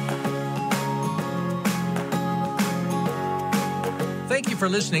 for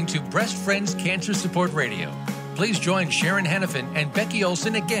listening to Breast Friends Cancer Support Radio. Please join Sharon Hennepin and Becky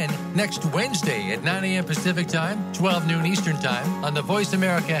Olson again next Wednesday at 9 a.m. Pacific Time, 12 noon Eastern Time on the Voice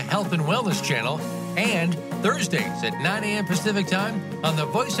America Health and Wellness Channel, and Thursdays at 9 a.m. Pacific Time on the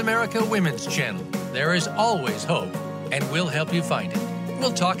Voice America Women's Channel. There is always hope, and we'll help you find it.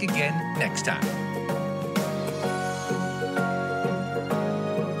 We'll talk again next time.